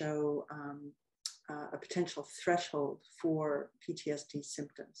there to show a potential threshold for PTSD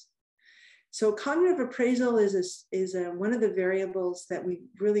symptoms. So cognitive appraisal is one of the variables that we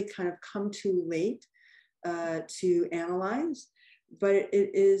really kind of come to late to analyze, but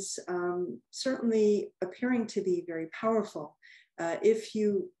it is certainly appearing to be very powerful. If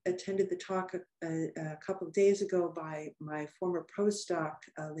you attended the talk a couple of days ago by my former postdoc,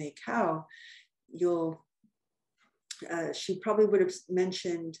 Lei Cao, she probably would have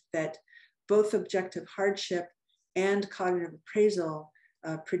mentioned that both objective hardship and cognitive appraisal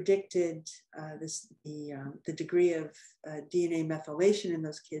predicted the degree of DNA methylation in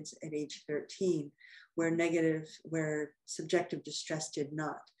those kids at age 13, where subjective distress did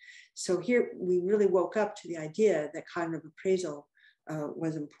not. So here we really woke up to the idea that cognitive appraisal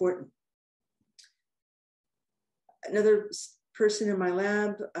was important. Another person in my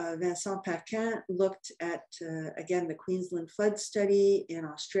lab, Vincent Paquin, looked at, again, the Queensland flood study in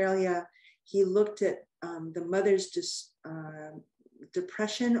Australia. He looked at the mother's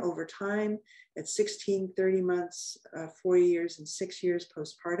depression over time at 16, 30 months, 4 years, and 6 years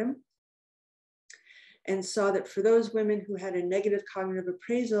postpartum, and saw that for those women who had a negative cognitive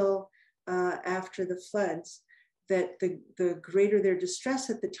appraisal after the floods, that the greater their distress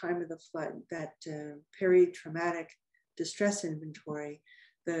at the time of the flood, that peri-traumatic distress inventory,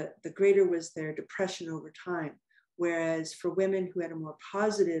 the greater was their depression over time. Whereas for women who had a more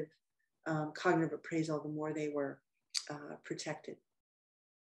positive cognitive appraisal, the more they were protected.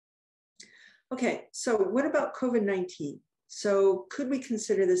 Okay, so what about COVID-19? So could we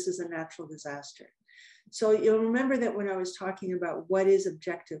consider this as a natural disaster? So you'll remember that when I was talking about what is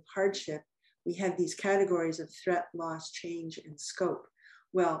objective hardship, we had these categories of threat, loss, change, and scope.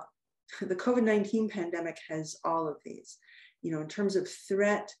 Well, the COVID-19 pandemic has all of these. You know, in terms of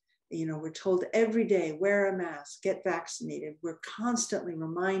threat, you know, we're told every day, wear a mask, get vaccinated. We're constantly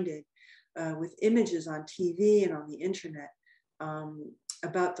reminded with images on TV and on the internet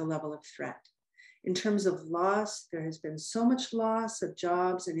about the level of threat. In terms of loss, there has been so much loss of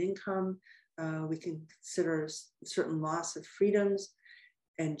jobs and income. We can consider certain loss of freedoms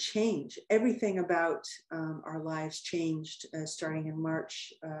and change. Everything about our lives changed starting in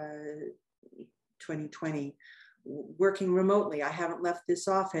March 2020. Working remotely. I haven't left this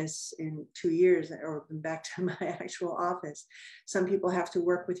office in 2 years or been back to my actual office. Some people have to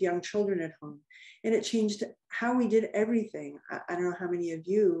work with young children at home. And it changed how we did everything. I don't know how many of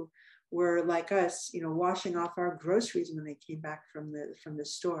you were like us, you know, washing off our groceries when they came back from the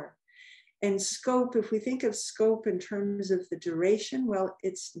store. And scope, if we think of scope in terms of the duration, well,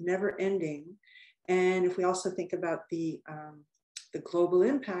 it's never ending. And if we also think about the global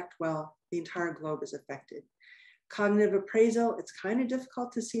impact, well, the entire globe is affected. Cognitive appraisal, it's kind of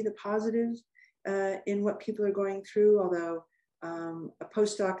difficult to see the positives in what people are going through, although a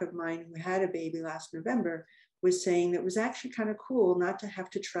postdoc of mine who had a baby last November was saying that it was actually kind of cool not to have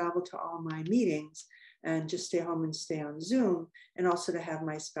to travel to all my meetings and just stay home and stay on Zoom, and also to have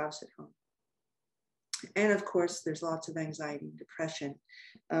my spouse at home. And of course, there's lots of anxiety and depression,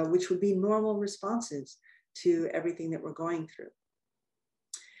 which would be normal responses to everything that we're going through.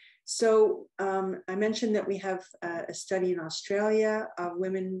 So I mentioned that we have a study in Australia of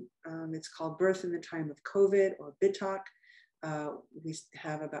women. It's called Birth in the Time of COVID, or BITOC. We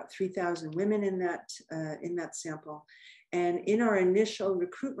have about 3,000 women in that sample. And in our initial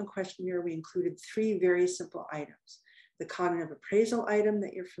recruitment questionnaire, we included 3 very simple items. The cognitive appraisal item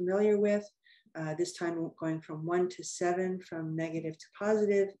that you're familiar with, this time going from 1 to 7, from negative to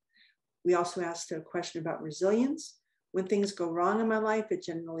positive. We also asked a question about resilience. When things go wrong in my life, it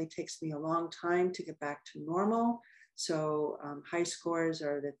generally takes me a long time to get back to normal. So high scores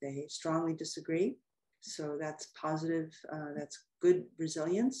are that they strongly disagree. So that's positive, that's good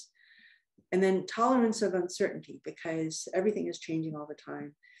resilience. And then tolerance of uncertainty, because everything is changing all the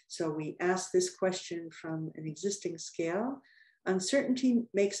time. So we asked this question from an existing scale. Uncertainty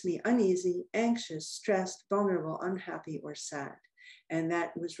makes me uneasy, anxious, stressed, vulnerable, unhappy, or sad. And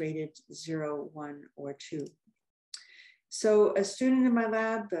that was rated 0, 1, or 2. So a student in my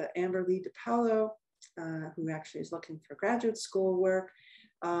lab, Amber Lee DiPaolo, who actually is looking for graduate school work,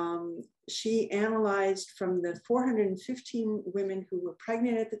 she analyzed from the 415 women who were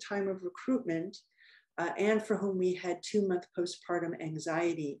pregnant at the time of recruitment and for whom we had 2-month postpartum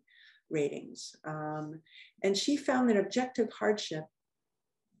anxiety ratings. And she found that objective hardship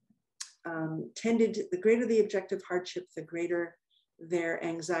the greater the objective hardship, the greater their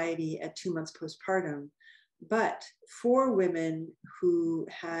anxiety at 2 months postpartum. But for women who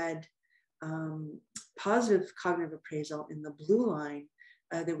had positive cognitive appraisal in the blue line,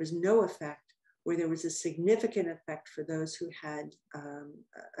 there was no effect, where there was a significant effect for those who had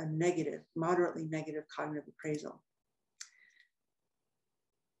a negative, moderately negative cognitive appraisal.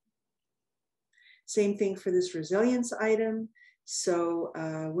 Same thing for this resilience item. So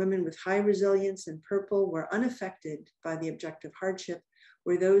women with high resilience in purple were unaffected by the objective hardship,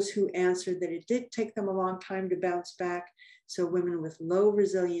 were those who answered that it did take them a long time to bounce back. So women with low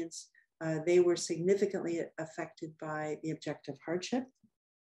resilience, they were significantly affected by the objective hardship.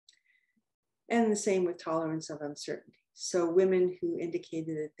 And the same with tolerance of uncertainty. So women who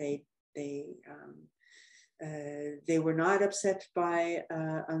indicated that they were not upset by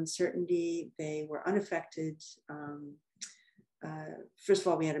uncertainty, they were unaffected. First of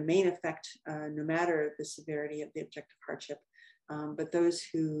all, we had a main effect, no matter the severity of the objective hardship. But those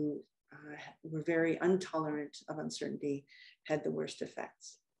who were very intolerant of uncertainty had the worst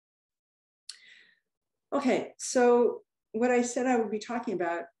effects. Okay, so what I said I would be talking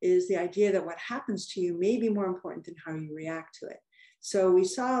about is the idea that what happens to you may be more important than how you react to it. So we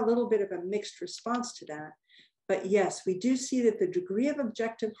saw a little bit of a mixed response to that. But yes, we do see that the degree of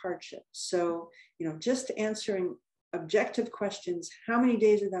objective hardship, so just answering objective questions, how many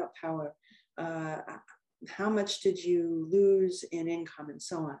days without power, how much did you lose in income, and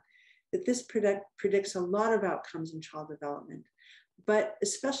so on, that this predicts a lot of outcomes in child development, but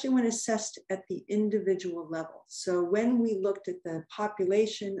especially when assessed at the individual level. So when we looked at the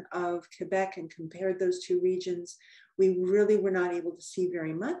population of Quebec and compared those two regions, we really were not able to see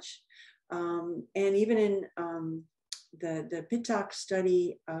very much. And even in the PITAC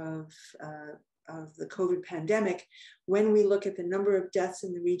study of the COVID pandemic, when we look at the number of deaths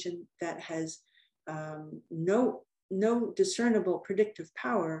in the region that has no discernible predictive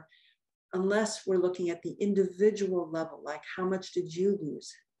power, unless we're looking at the individual level, like how much did you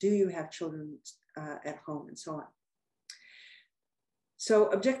lose? Do you have children at home, and so on. So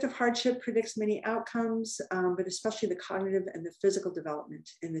objective hardship predicts many outcomes, but especially the cognitive and the physical development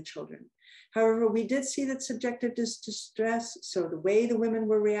in the children. However, we did see that subjective distress, so the way the women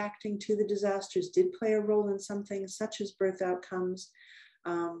were reacting to the disasters, did play a role in some things, such as birth outcomes.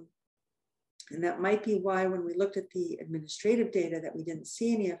 And that might be why when we looked at the administrative data that we didn't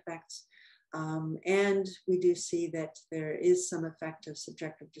see any effects. And we do see that there is some effect of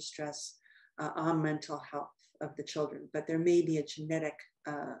subjective distress on mental health of the children, but there may be a genetic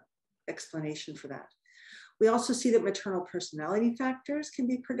explanation for that. We also see that maternal personality factors can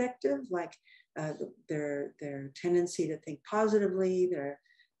be predictive, like their tendency to think positively, their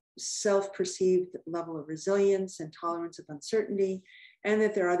self-perceived level of resilience and tolerance of uncertainty, and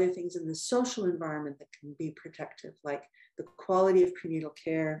that there are other things in the social environment that can be protective, like the quality of prenatal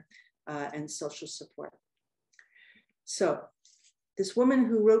care and social support. So this woman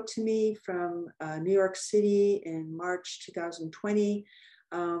who wrote to me from New York City in March 2020,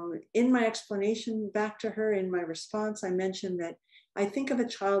 in my explanation back to her, in my response, I mentioned that I think of a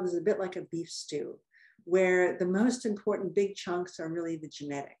child as a bit like a beef stew, where the most important big chunks are really the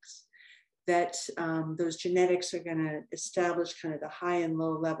genetics, that those genetics are going to establish kind of the high and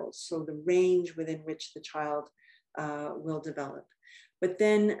low levels, so the range within which the child will develop. But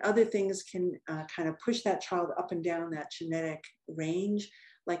then other things can kind of push that child up and down that genetic range.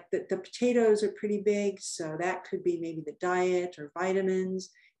 Like the potatoes are pretty big, so that could be maybe the diet or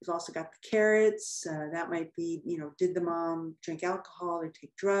vitamins. You've also got the carrots. That might be, did the mom drink alcohol or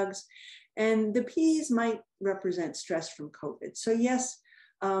take drugs? And the peas might represent stress from COVID. So yes,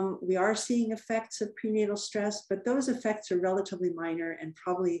 we are seeing effects of prenatal stress, but those effects are relatively minor and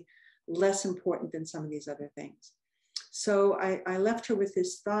probably less important than some of these other things. So I left her with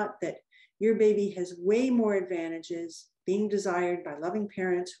this thought that your baby has way more advantages being desired by loving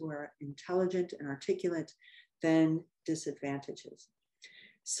parents who are intelligent and articulate than disadvantages.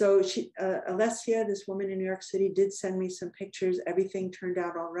 So Alessia, this woman in New York City, did send me some pictures. Everything turned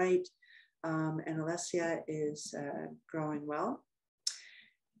out all right. And Alessia is growing well.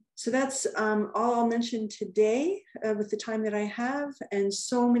 So that's all I'll mention today with the time that I have. And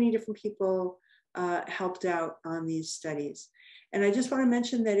so many different people helped out on these studies. And I just want to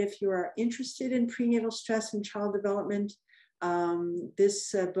mention that if you are interested in prenatal stress and child development,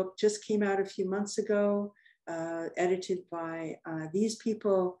 this book just came out a few months ago, edited by these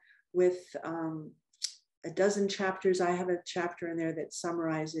people with a dozen chapters. I have a chapter in there that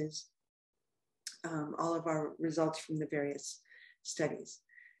summarizes all of our results from the various studies.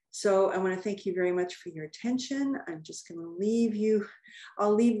 So I want to thank you very much for your attention. I'm just going to leave you.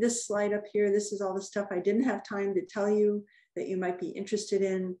 I'll leave this slide up here. This is all the stuff I didn't have time to tell you that you might be interested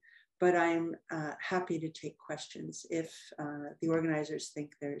in, but I'm happy to take questions if the organizers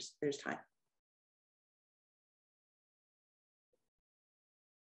think there's time.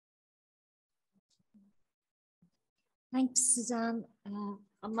 Thanks, Suzanne.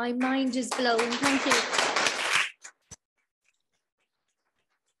 My mind is blown. Thank you.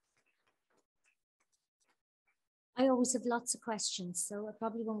 I always have lots of questions, so I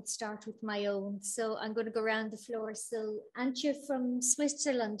probably won't start with my own. So I'm going to go around the floor. So Antje from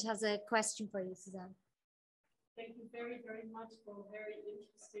Switzerland has a question for you, Suzanne. Thank you very, very much for a very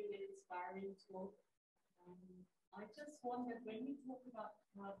interesting and inspiring talk. I just wondered, when you talk about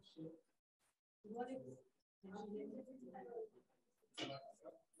hardship, what is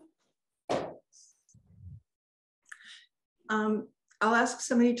I'll ask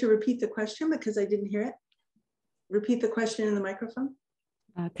somebody to repeat the question because I didn't hear it. Repeat the question in the microphone.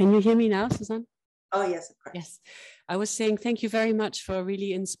 Can you hear me now, Suzanne? Oh, yes, of course. Yes. I was saying thank you very much for a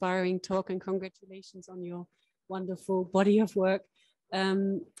really inspiring talk and congratulations on your wonderful body of work.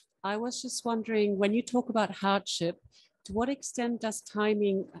 I was just wondering, when you talk about hardship, to what extent does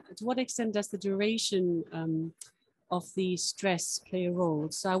the duration of the stress play a role?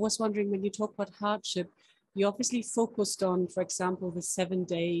 So I was wondering, when you talk about hardship, you obviously focused on, for example, the 7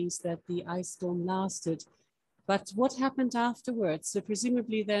 days that the ice storm lasted. But what happened afterwards? So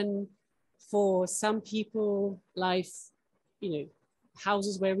presumably then for some people, life,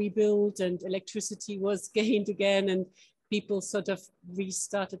 houses were rebuilt and electricity was gained again and people sort of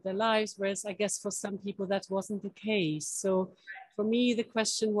restarted their lives. Whereas I guess for some people that wasn't the case. So for me, the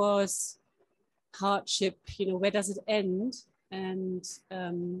question was hardship, where does it end? And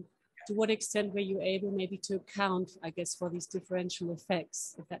to what extent were you able maybe to account, I guess, for these differential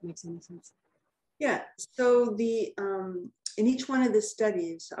effects, if that makes any sense? Yeah, so in each one of the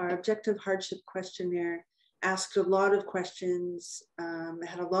studies, our objective hardship questionnaire asked a lot of questions,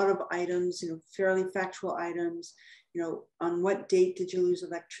 had a lot of items, fairly factual items, on what date did you lose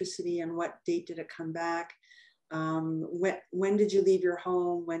electricity and what date did it come back? When did you leave your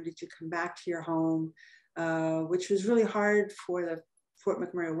home? When did you come back to your home? Which was really hard for the Fort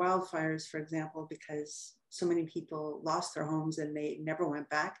McMurray wildfires, for example, because so many people lost their homes and they never went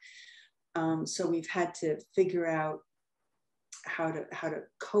back. So we've had to figure out how to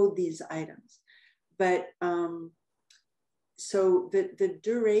code these items. But so the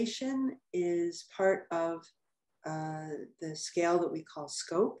duration is part of the scale that we call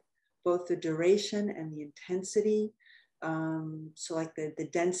scope, both the duration and the intensity. So like the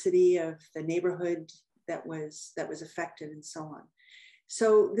density of the neighborhood that was affected and so on.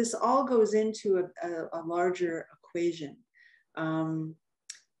 So this all goes into a larger equation.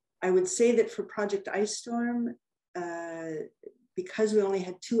 I would say that for Project Ice Storm, because we only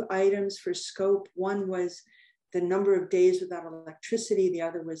had 2 items for scope, one was the number of days without electricity, the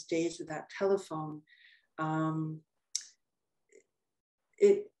other was days without telephone.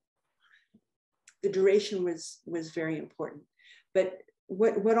 The duration was very important. But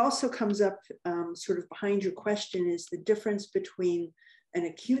what also comes up sort of behind your question is the difference between an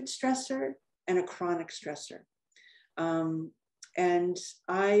acute stressor and a chronic stressor. And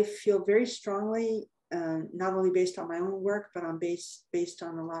I feel very strongly, not only based on my own work, but based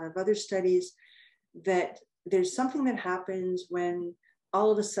on a lot of other studies, that there's something that happens when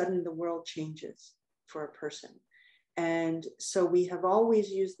all of a sudden the world changes for a person. And so we have always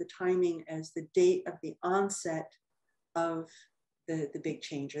used the timing as the date of the onset of the big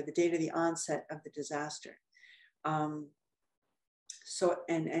change, or the date of the onset of the disaster. So,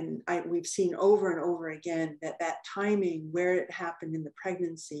 we've seen over and over again that timing, where it happened in the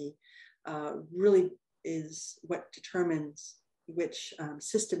pregnancy, really is what determines which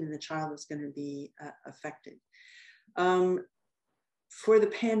system in the child is going to be affected. for the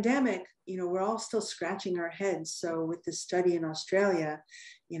pandemic, we're all still scratching our heads. So with the study in Australia,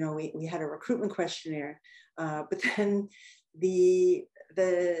 we had a recruitment questionnaire, but then the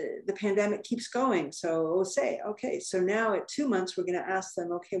pandemic keeps going. So we'll say, okay, so now at 2 months, we're going to ask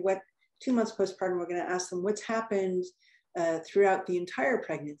them, okay, 2 months postpartum, we're going to ask them what's happened throughout the entire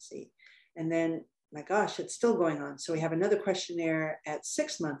pregnancy. And then, my gosh, it's still going on. So we have another questionnaire at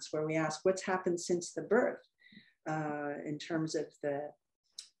 6 months where we ask what's happened since the birth in terms of the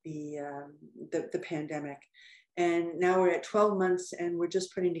pandemic. And now we're at 12 months and we're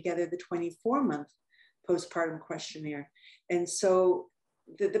just putting together the 24-month postpartum questionnaire. And so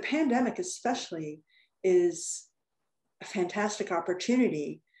the pandemic especially is a fantastic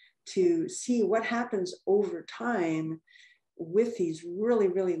opportunity to see what happens over time with these really,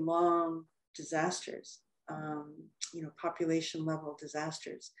 really long disasters, population level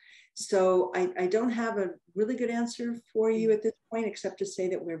disasters. So I don't have a really good answer for you at this point, except to say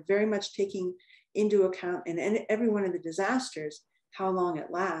that we're very much taking into account in every one of the disasters, how long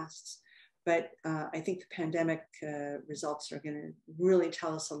it lasts. But I think the pandemic results are going to really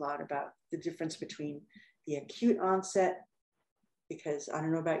tell us a lot about the difference between the acute onset, because I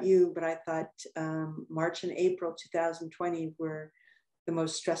don't know about you, but I thought March and April 2020 were the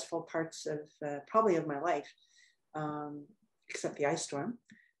most stressful parts of probably of my life, except the ice storm.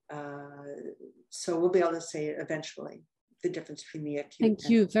 So we'll be able to say eventually the difference between the acute. Thank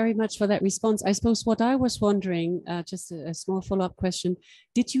you very much for that response. I suppose what I was wondering, just a small follow-up question,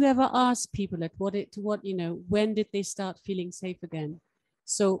 did you ever ask people at when did they start feeling safe again?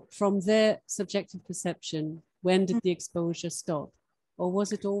 So from their subjective perception, when did the exposure stop? Or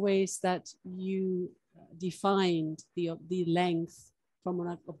was it always that you defined the length from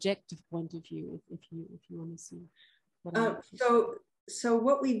an objective point of view, if you want to see what So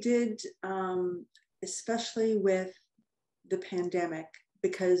what we did, especially with the pandemic,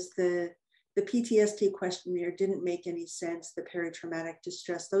 because the PTSD questionnaire didn't make any sense, the peritraumatic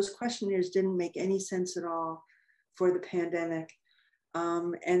distress, those questionnaires didn't make any sense at all for the pandemic.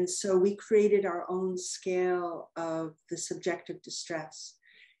 And so we created our own scale of the subjective distress.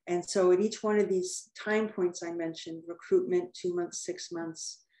 And so at each one of these time points I mentioned, recruitment, 2 months, 6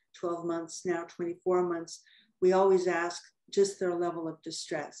 months, 12 months, now 24 months, we always ask just their level of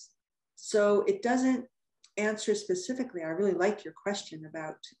distress. So it doesn't answer specifically. I really like your question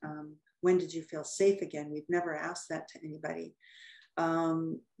about when did you feel safe again? We've never asked that to anybody.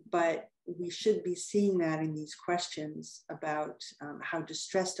 But we should be seeing that in these questions about how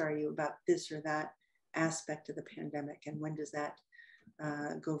distressed are you about this or that aspect of the pandemic, and when does that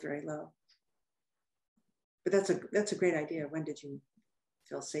go very low? But that's a great idea. When did you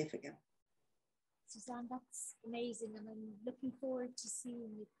feel safe again? Suzanne, that's amazing, and I'm looking forward to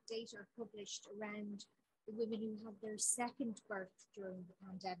seeing the data published around the women who had their second birth during the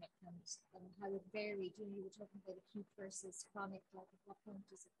pandemic and how it varied. You were talking about acute versus chronic, like at what point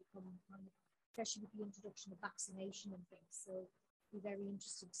does it become chronic, especially with the introduction of vaccination and things. So it'll be very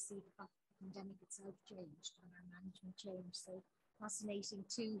interesting to see the pandemic itself changed and our management changed. So fascinating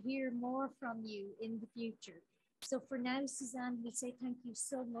to hear more from you in the future. So for now, Suzanne, we say thank you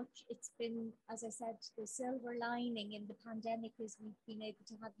so much. It's been, as I said, the silver lining in the pandemic is we've been able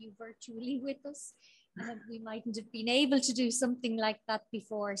to have you virtually with us. We mightn't have been able to do something like that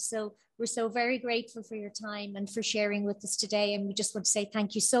before. So we're so very grateful for your time and for sharing with us today. And we just want to say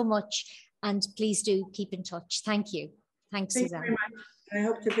thank you so much. And please do keep in touch. Thank you. Thanks, Thank Suzanne. you very much. I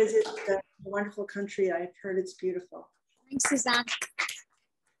hope to visit the wonderful country. I've heard it's beautiful. Thanks, Suzanne.